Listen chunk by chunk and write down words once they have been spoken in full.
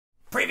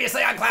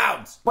Previously on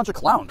Clowns. Bunch of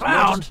clowns.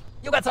 Clowns?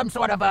 You got some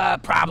sort of a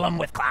problem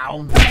with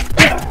clowns?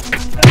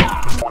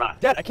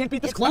 Dad, I can't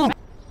beat this clown.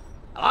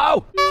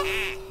 Hello?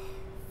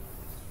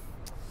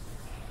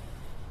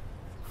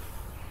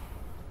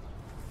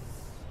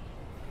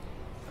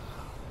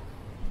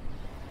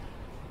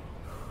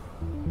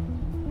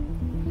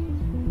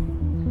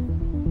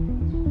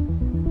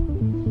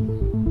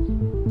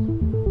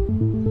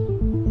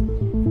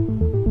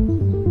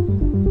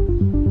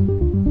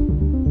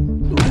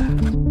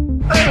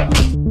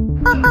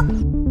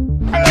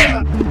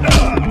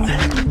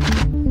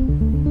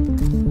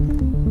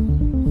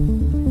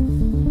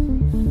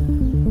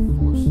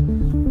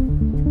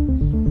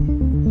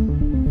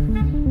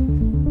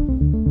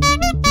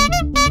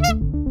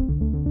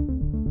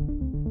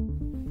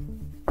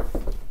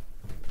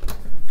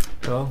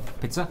 Hello,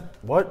 pizza?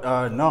 What?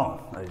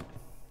 No.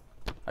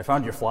 I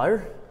found your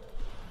flyer.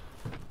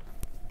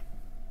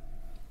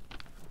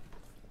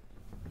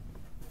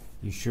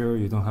 You sure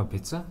you don't have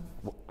pizza?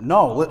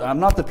 No, I'm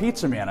not the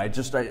pizza man.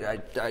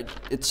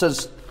 It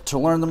says to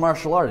learn the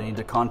martial art, I need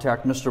to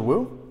contact Mr.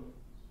 Wu.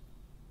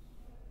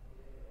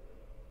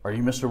 Are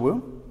you Mr.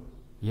 Wu?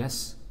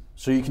 Yes.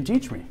 So you can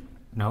teach me.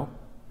 No.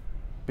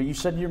 But you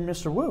said you're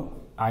Mr. Wu.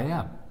 I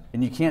am.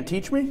 And you can't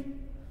teach me?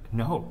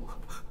 No.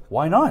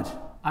 Why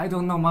not? I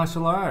don't know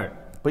martial art.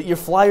 But your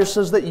flyer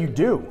says that you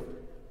do.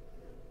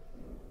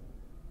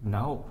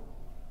 No.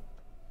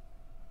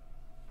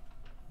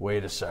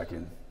 Wait a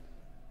second.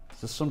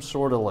 Is this some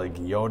sort of like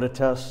Yoda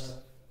test?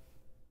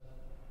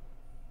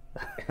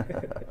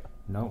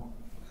 No.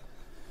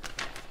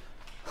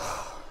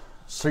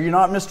 So you're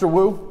not Mr.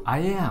 Wu? I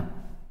am.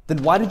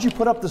 Then why did you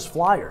put up this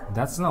flyer?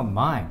 That's not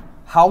mine.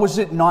 How is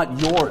it not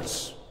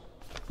yours?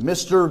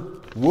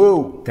 Mr.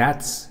 Wu.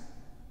 That's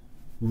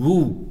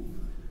Wu.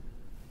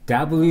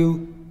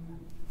 W.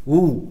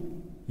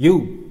 Wu.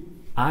 You.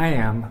 I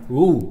am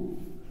Wu.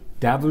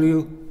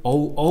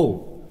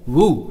 W-O-O.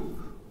 Wu.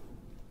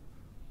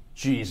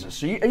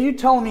 Jesus, are you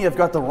telling me I've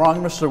got the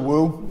wrong Mr.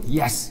 Wu?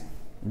 Yes.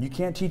 You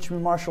can't teach me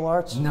martial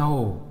arts?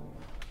 No.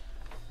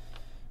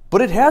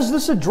 But it has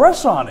this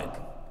address on it.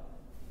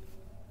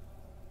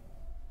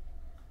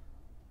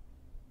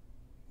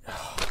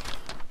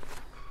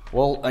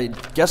 Well, I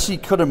guess he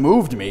could have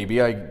moved, maybe.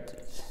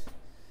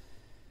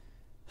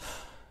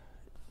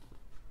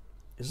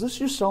 Is this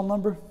your cell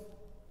number?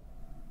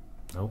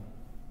 No.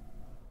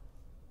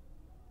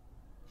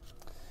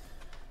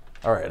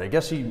 All right, I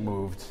guess he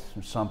moved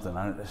or something.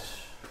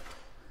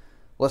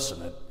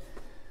 Listen,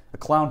 a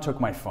clown took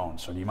my phone,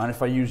 so do you mind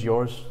if I use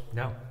yours?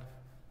 No.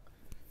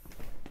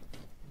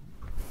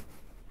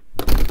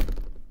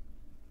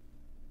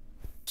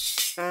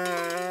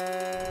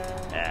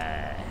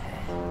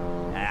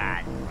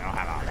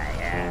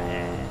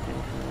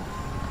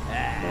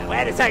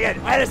 Wait a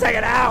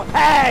second now!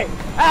 Hey!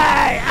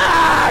 Hey!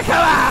 Ah!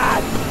 Come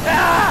on!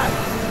 Ah!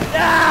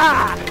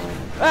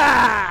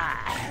 Ah!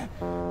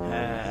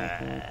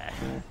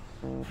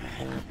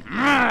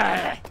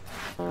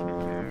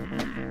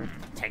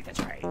 Take the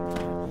train.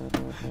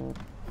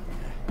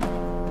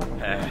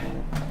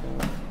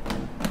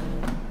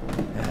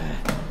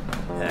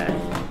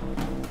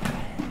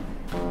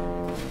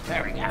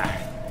 There we go.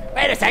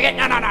 Wait a second!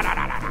 No!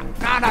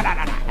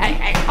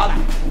 Hey! Hold on!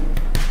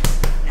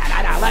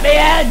 No, let me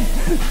in!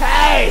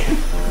 Hey!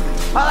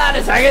 Hold on a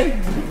second!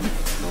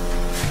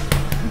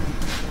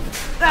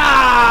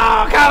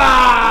 No! Come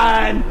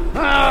on!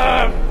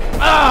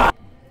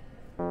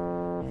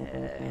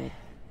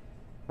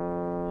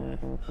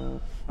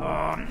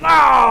 Oh, no!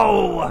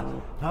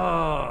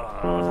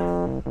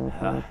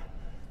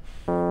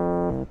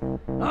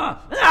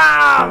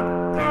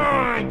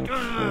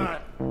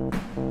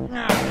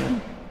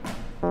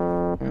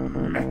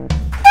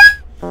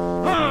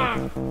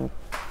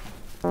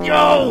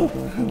 Yo! We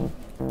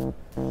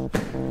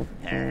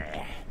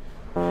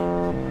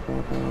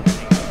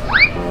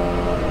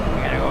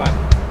gotta go up.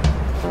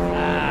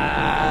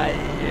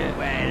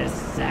 Wait a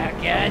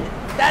second.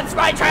 That's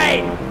my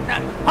train!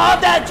 Hold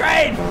that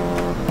train!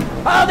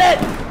 Hold it!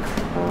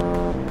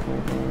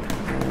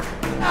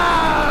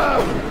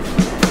 No!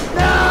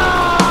 No!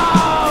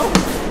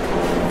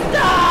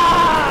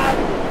 Stop!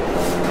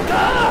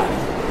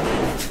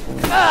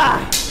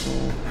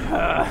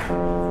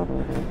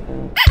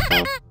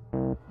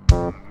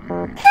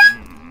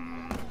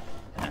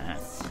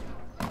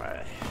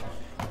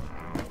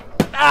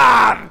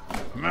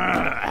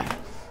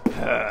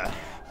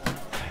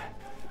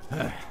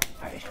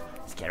 Alright,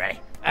 let's get ready.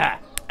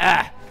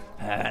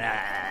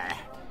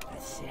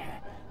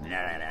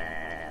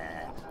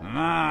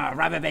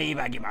 Rubber baby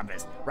buggy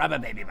bumpers. Rubber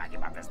baby buggy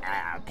bumpers.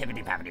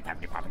 Pippity pappity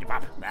pappity poppity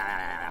pop.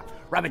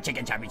 Rubber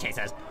chicken chubby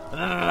chasers.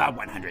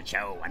 100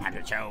 show,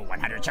 100 show,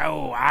 100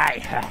 show.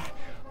 Alright.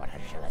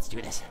 100 show, let's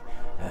do this.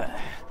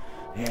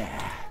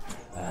 Yeah.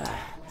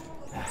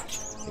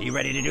 Are you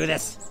ready to do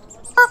this?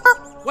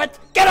 What?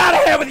 Get out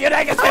of here with your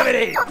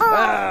negativity!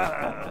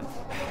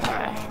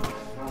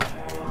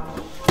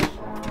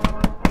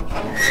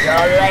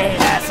 You're late.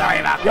 Sorry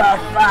about that. You're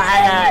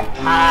fired.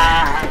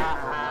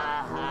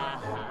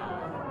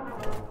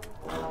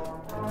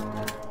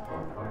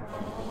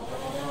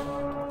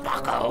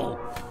 taco.